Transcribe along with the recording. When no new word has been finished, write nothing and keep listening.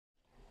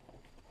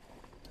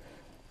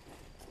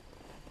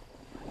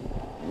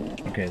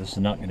Okay, this is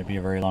not going to be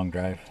a very long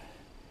drive.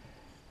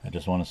 I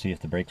just want to see if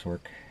the brakes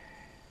work.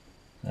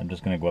 I'm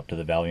just going to go up to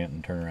the Valiant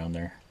and turn around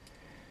there.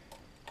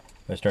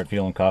 If I start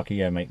feeling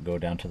cocky, I might go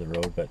down to the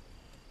road, but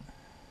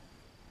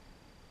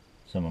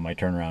some of my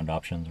turnaround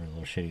options are a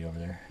little shitty over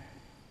there.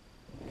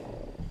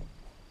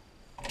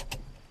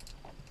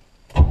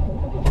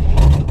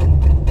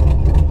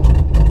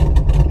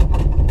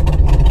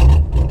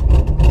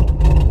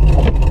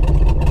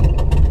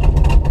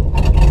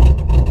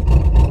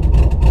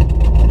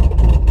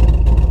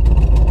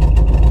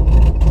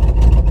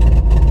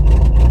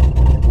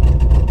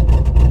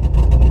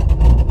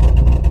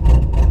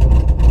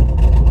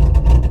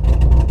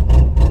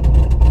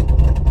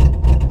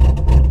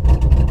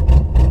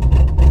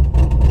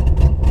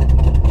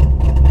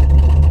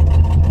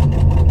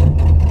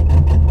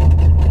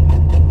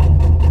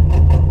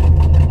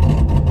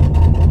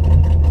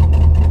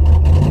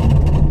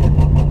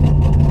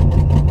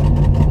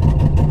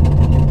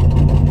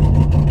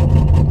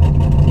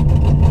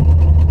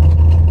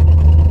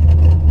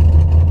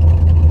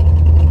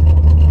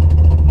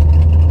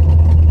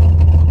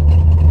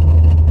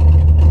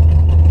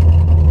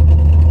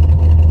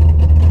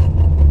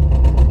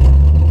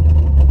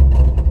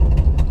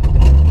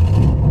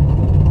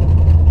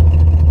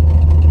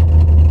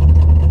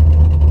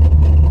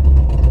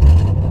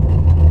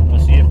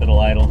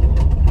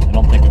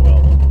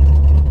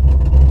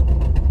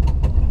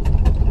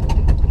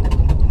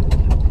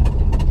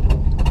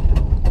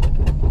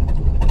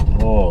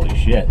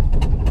 Shit.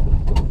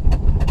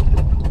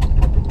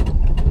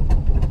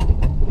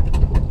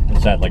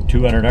 What's that, like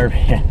 200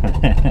 RPM?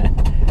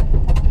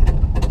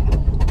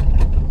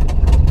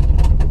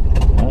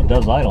 Well, it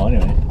does idle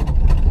anyway.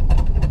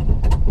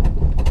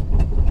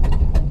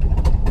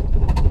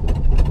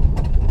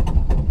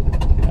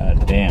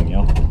 God damn,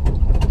 yo.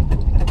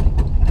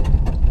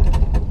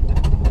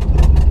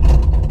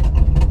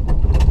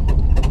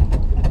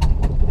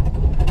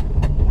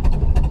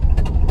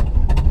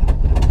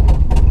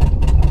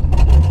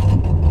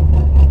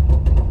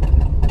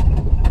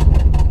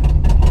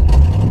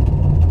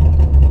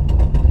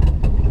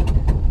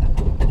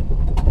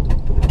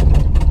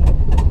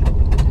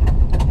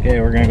 Okay,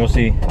 we're gonna go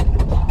see.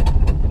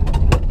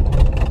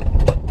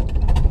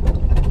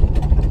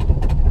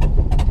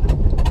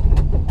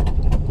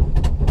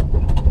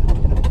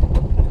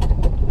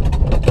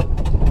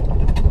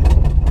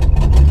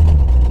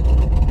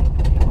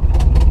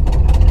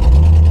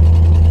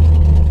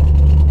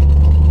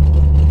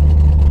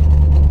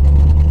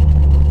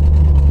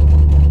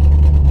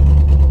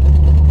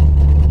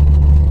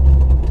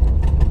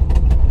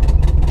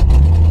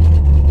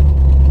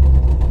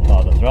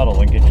 Oh, the throttle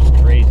linkage is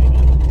crazy,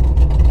 man.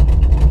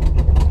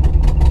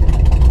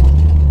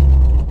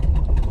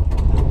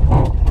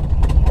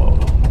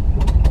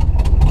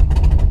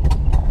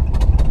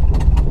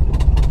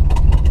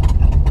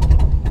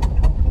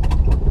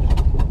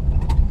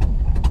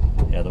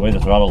 The way the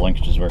throttle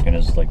linkage is working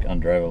is like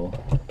undrivable.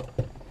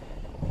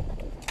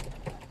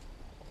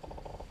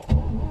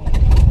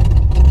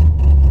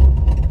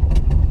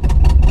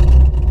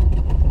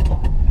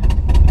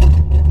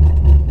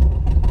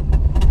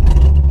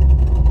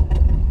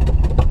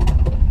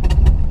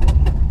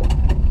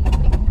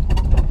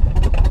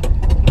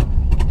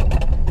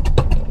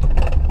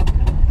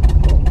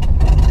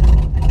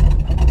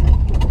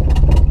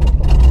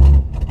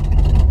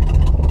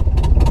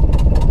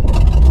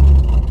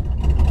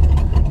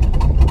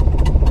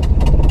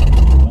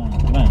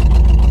 Come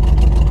on.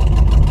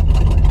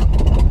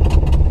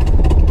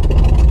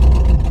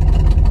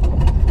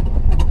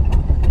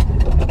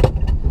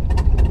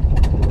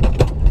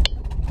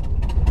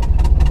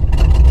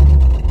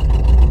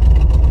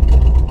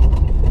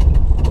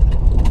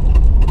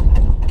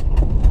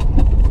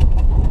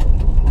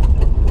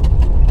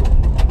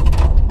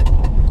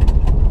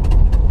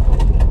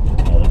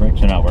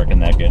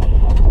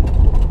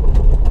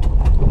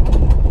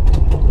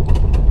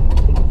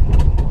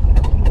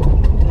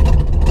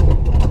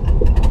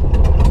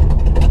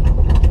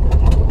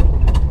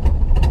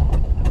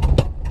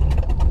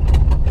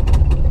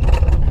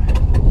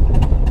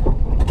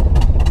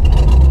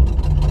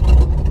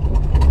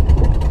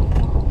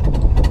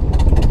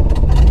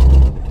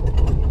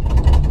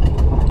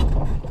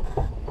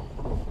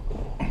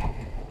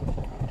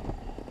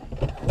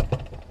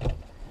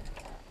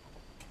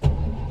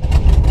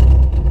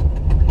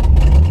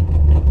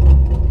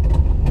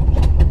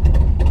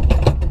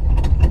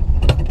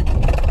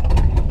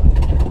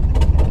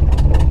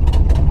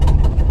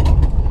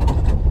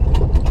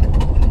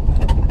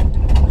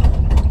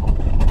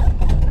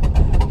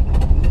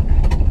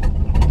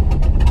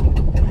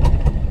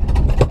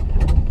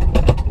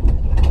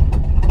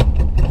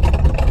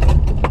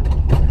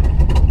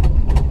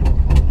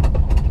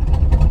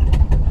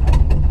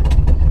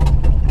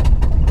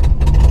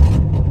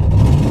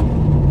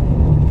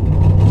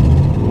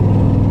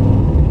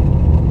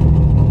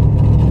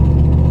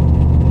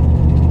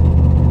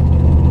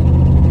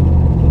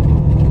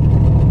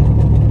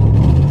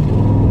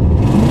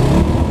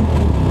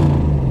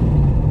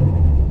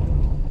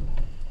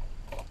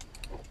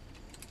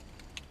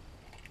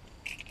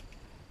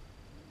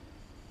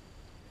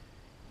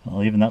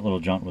 even that little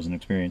jaunt was an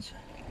experience.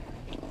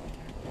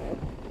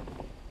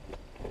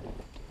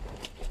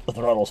 The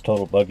throttle's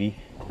total buggy.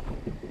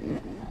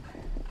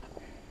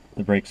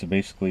 The brakes have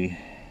basically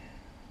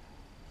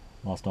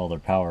lost all their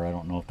power. I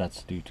don't know if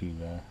that's due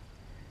to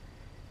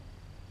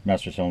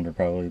master cylinder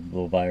probably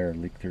blow by or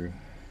leak through.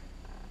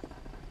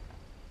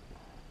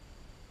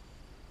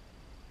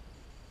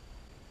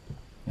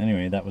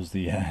 Anyway, that was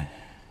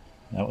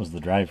the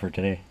drive for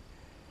today.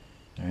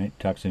 All right,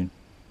 talk soon.